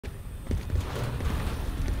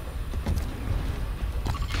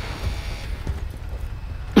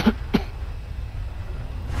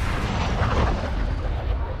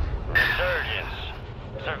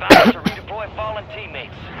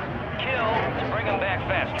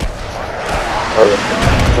back faster.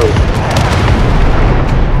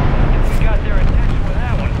 We got their attention with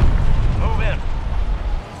that one. Move in.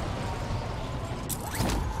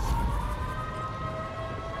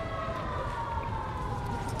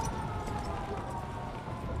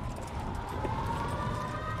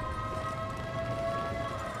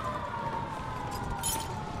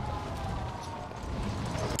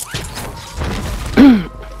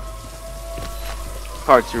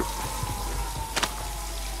 Hard through.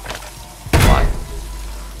 Why?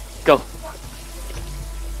 Go.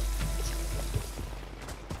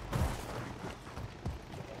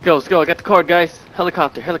 Go, let's go. I got the card, guys.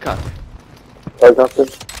 Helicopter, helicopter. Helicopter?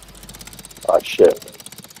 Oh shit.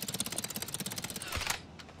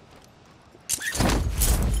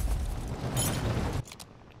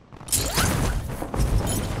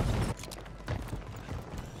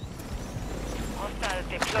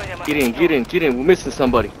 Get in. We're missing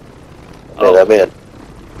somebody. Oh, I'm in.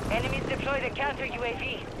 Enemies deployed a counter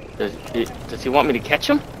UAV. Does he want me to catch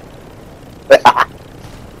him?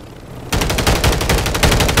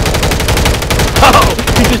 Oh,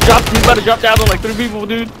 he's about to drop down on like 3 people,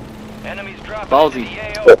 dude. Enemies dropping Ballsy. into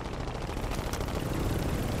the AO.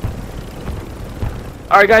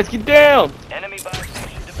 Alright guys, get down! Enemy buy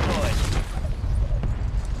station deployed.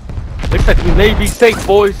 Looks like we may be safe,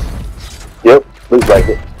 boys. Yep, looks like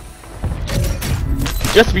it.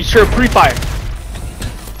 Just to be sure, pre-fire.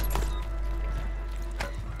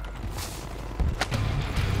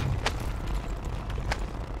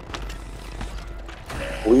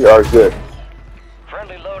 We are good.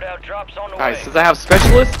 Friendly loadout drops on the Alright, way. since I have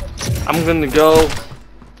specialists, I'm gonna go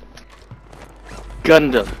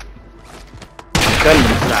Gundam.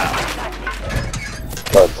 Gundam style.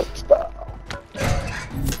 Gundam style.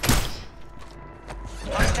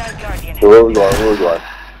 Hostile Guardian. So where we going? Where we going?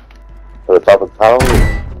 To the top of the town?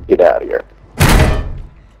 Get out of here.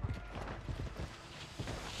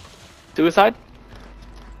 Suicide?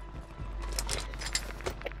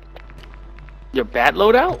 Your bad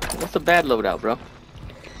loadout? What's a bad loadout, bro?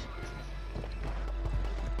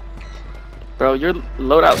 Bro, your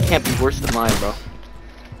loadout can't be worse than mine, bro.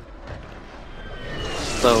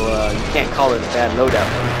 So, you can't call it a bad loadout.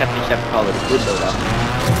 You have to call it a good loadout.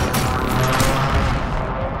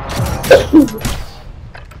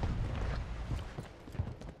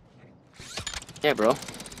 Yeah, bro.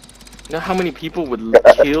 You know how many people would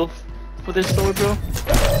kill for this sword, bro?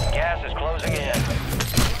 Gas is closing in.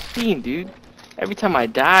 15, dude. Every time I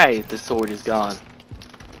die, the sword is gone.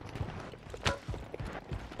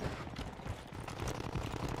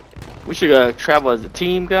 We should travel as a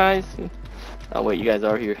team, guys. Oh wait, you guys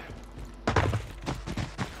are here.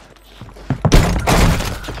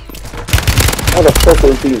 How the fuck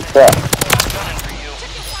is these trapped? Gunning for you.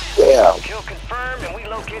 Damn. Kill confirmed, and we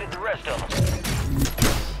located the rest of them.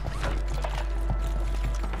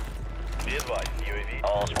 Be advised, UAV.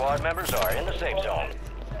 All squad members are in the safe zone.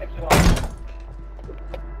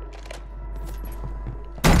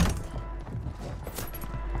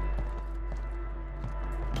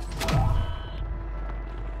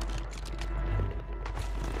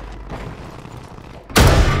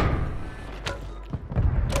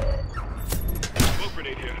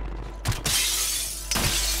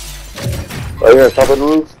 Right here, top of the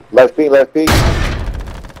roof. Left feet, left feet.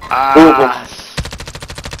 Ah!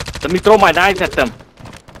 Let me throw my knives at them.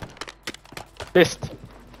 Fist.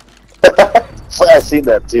 I seen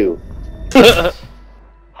that too.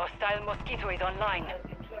 Hostile Mosquito is online.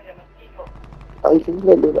 Oh, you can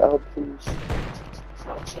get it out, please.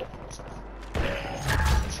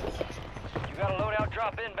 You got a loadout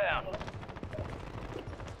drop inbound.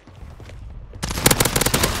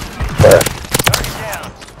 There. Target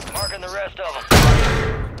down. Marking the rest of them.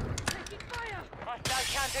 Hostile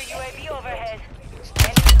counter UAV overhead.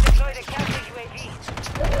 Enemies deployed a counter UAV.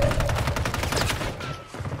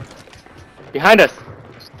 Behind us.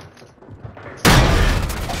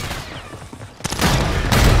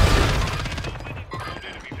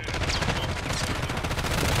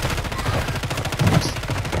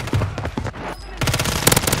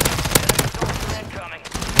 Incoming.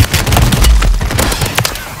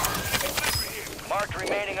 Marked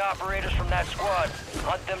remaining operators from that squad.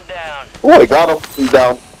 Hunt them down. Oh, I got him. He's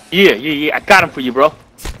down. Yeah. I got him for you, bro.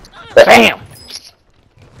 Bam!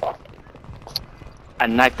 I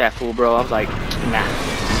knifed that fool, bro. I was like, nah.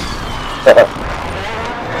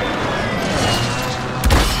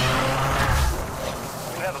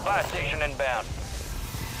 You have a buy station inbound.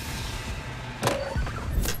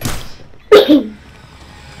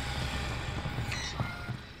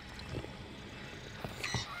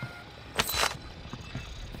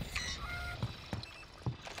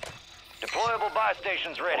 Deploy Deployable buy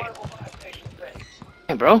stations ready.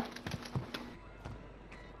 Hey, bro.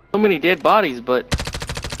 So many dead bodies, but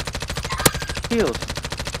kills.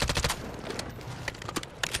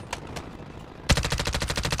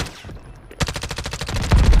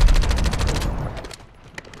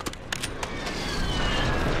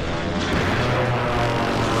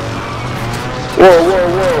 Whoa, whoa,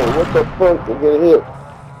 whoa! What the fuck? I'm getting hit.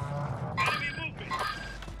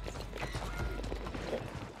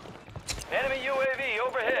 Enemy UAV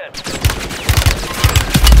overhead.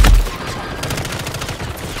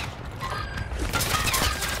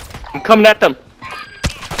 I'm coming at them.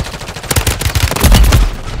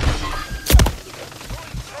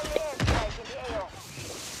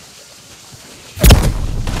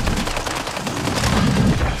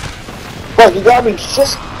 Fuck, you got me! Shit!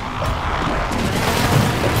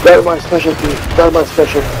 That is my specialty. That is my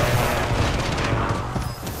special.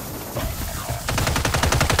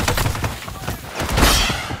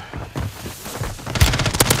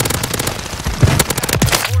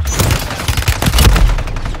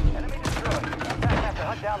 Enemy destroyed. Attack have to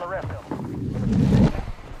hunt down the rest of them.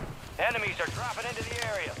 Enemies are dropping into the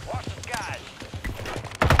area. Watch the skies.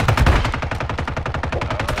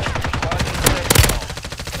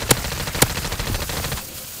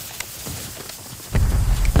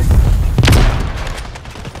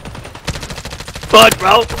 Bud,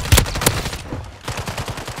 bro.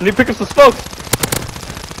 I need to pick up some spokes.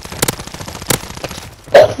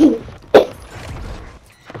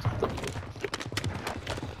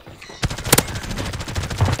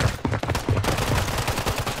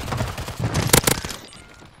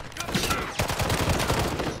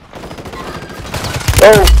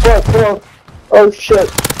 Oh fuck! Fuck. Oh shit!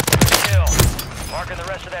 Kill. Marking the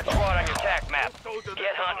rest of that squad on your attack map.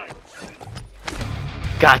 Get hunting.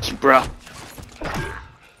 Got you, bro.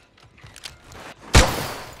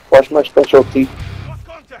 Watch my specialty.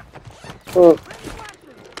 Oh.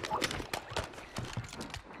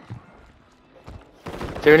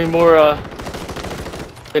 Is there any more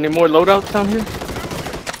loadouts down here?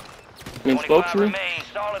 I mean, spokes, you mean? Remain.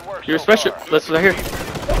 Solid work You're so special. far. Let's right here.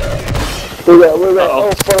 Where that? Where that? Uh-oh.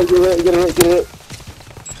 Oh fuck! Get hit! Get hit! Get hit!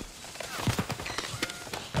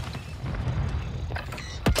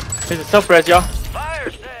 Here's a self-res, y'all. Fire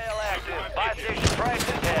sale active. Buy station prices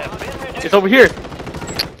have been reduced. It's over here.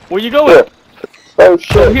 Where you going? Yeah. Oh Over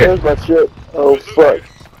shit! here. There's my shit. Oh fuck!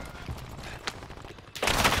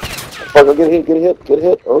 Fuck! I'm getting hit! Get hit! Get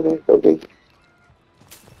hit! Okay! Okay!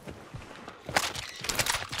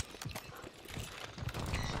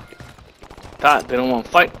 God, they don't want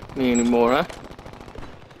to fight me anymore, huh?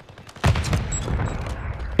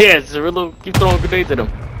 Yeah, Zerillo, keep throwing grenades at them.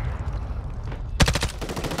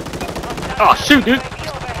 Oh, shoot, dude!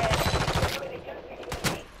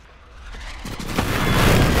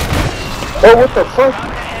 Oh, what the fuck?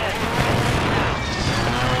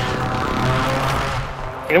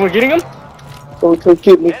 Anyone getting him? Oh, come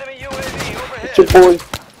get me. Enemy UAV It's your overhead. boy.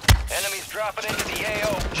 Enemies dropping into the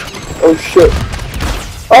AO. Oh shit.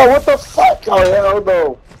 Oh, what the fuck? Oh, hell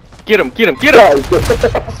no. Get him, get him, get him!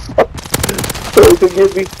 Guys. Oh, come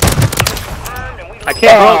get me. Confirmed, and we I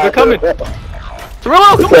can't, bro, they're coming.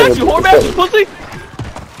 Zerillo, come back, you whore bastard pussy!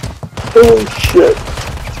 Oh shit.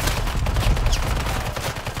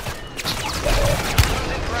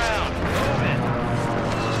 losing ground. Move it.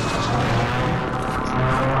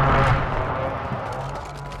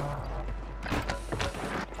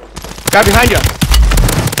 Guy behind you.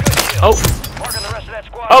 Good kill. Oh, Marking the rest of that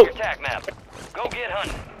squad Oh. on your attack map. Go get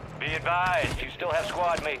hunting. Be advised, you still have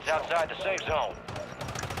squad mates outside the safe zone.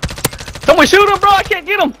 someone shoot him, bro, I can't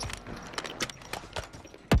get him!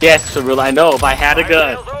 Yes, Zerillo, I know, if I had a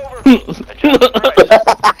gun. Sale's over. Adjust the price.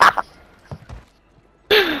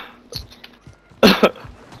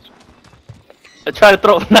 I tried to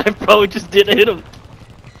throw a knife, bro, it just didn't hit him.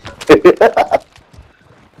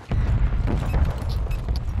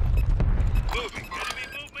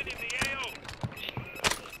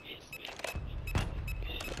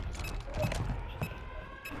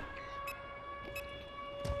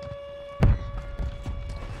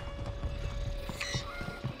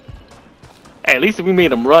 Hey, at least we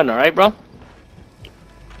made him run, alright, bro?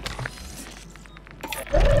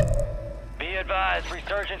 Be advised,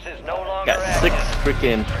 resurgence is no longer Got 6 active.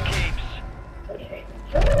 freaking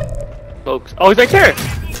Keeps. folks. Oh, he's right there!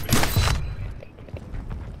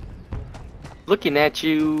 Looking at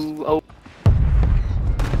you. Oh,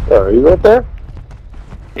 Oh, are you right there?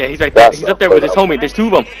 yeah, he's right there. That's He's up there with his homie. There's 2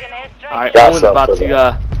 of them. Alright, That's Owen's about something.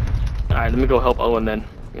 to, alright, let me go help Owen then.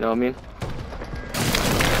 You know what I mean?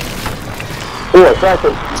 Oh, I cracked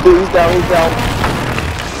him. He's down, he's down.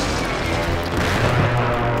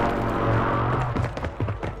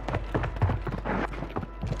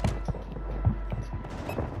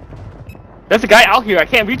 There's a guy out here. I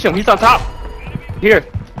can't reach him. He's on top. Here.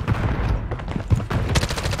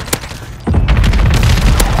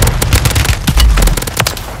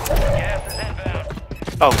 Gas is inbound.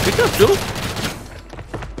 Oh, pick up, dude.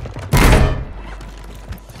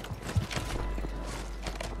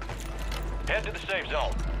 Head to the safe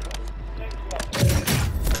zone.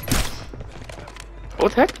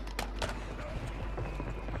 What the heck?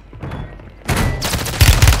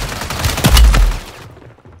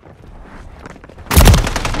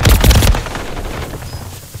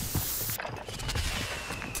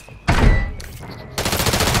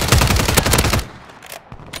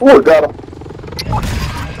 Oh, I got him.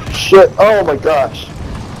 Shit. Oh my gosh.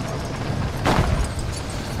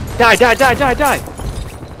 Die, die, die, die, die.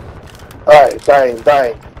 Alright,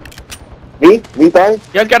 dying. Me? Me dying?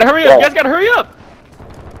 You guys gotta hurry up. You guys gotta hurry up.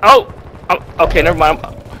 Oh. Okay, never mind.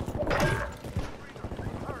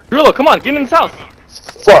 Rillo, come on, get in this house.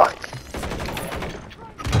 Fuck.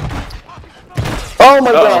 Oh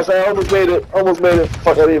my gosh, I almost made it.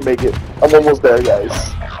 Fuck, I didn't make it. I'm almost there,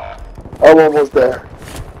 guys. I'm almost there.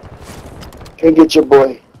 Can't get your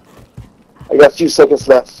boy. I got a few seconds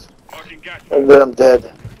left. And then I'm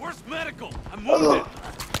dead. Where's medical? I'm wounded.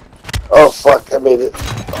 Oh fuck, I made it.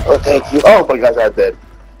 Oh, thank you. Oh my gosh, I'm dead.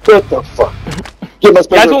 What the fuck? Get my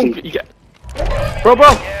specialty. Bro,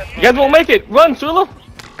 you guys won't make it. Run, Rillo.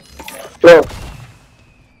 Go.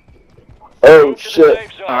 Oh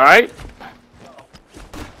shit. Alright.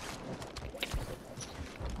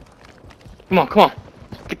 Come on.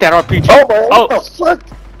 Get that RPG. Oh my Oh. what the fuck?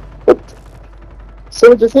 What?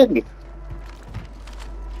 Someone just hit me.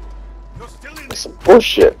 That's some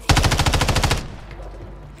bullshit.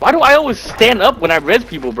 Why do I always stand up when I res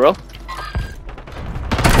people, bro?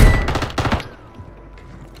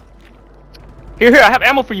 Here, I have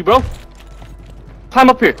ammo for you, bro. Climb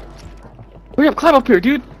up here. Hurry up, climb up here,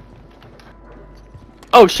 dude.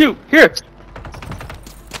 Oh, shoot. Here.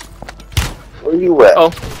 Where you at? Oh.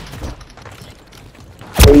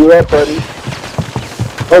 Where you at, buddy?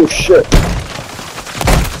 Oh shit.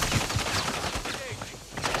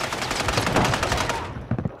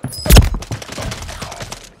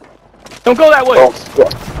 Don't go that way. Oh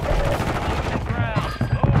fuck.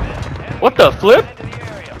 What the flip?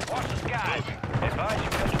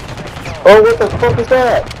 Oh, what the fuck is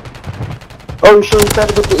that? Oh, you shouldn't have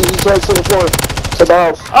to he's right to the floor. To the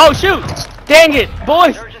house. Oh, shoot. Dang it,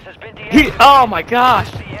 boys. Oh my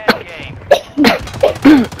gosh.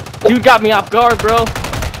 Dude got me off guard, bro.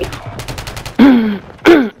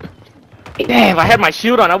 Damn, if I had my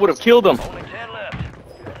shield on, I would have killed him.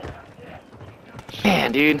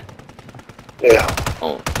 Man, dude. Yeah.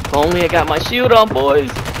 Oh, if only I got my shield on,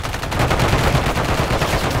 boys.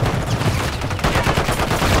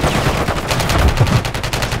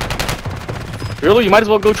 Really? You might as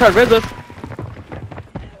well go try to res us.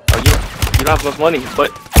 Oh, you don't have enough money,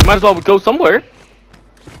 but you might as well go somewhere.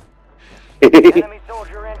 Enemy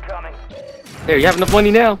soldier incoming. There, you have enough money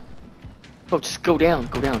now. Oh, just go down.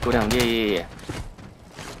 Yeah.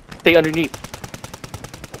 Stay underneath.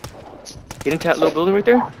 Get into that little building right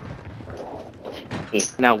there.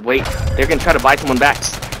 Now wait, they're gonna try to buy someone back.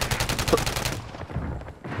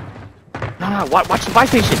 No, watch the buy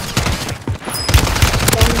station.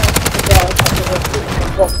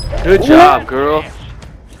 Good job, girl.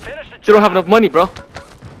 You don't have enough money, bro.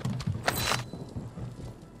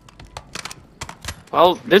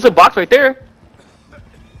 Well, there's a box right there.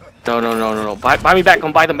 No. Buy me back.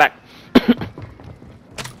 Come buy them back.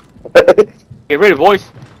 Get ready, boys.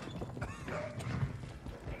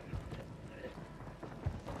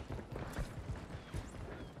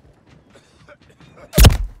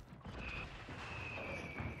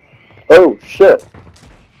 Oh shit.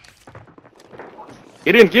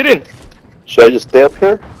 Get in. Should I just stay up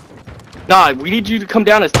here? Nah, we need you to come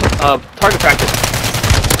down as target practice.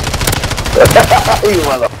 You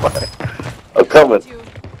motherfucker. I'm coming.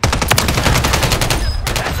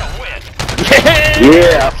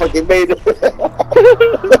 Yeah, I fucking made it.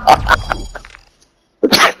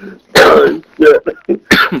 Oh shit.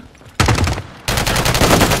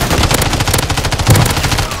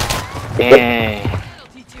 Dang.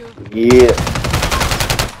 Yeah.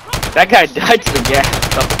 That guy died to the gas.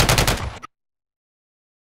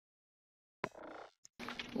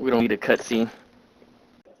 We don't need a cutscene.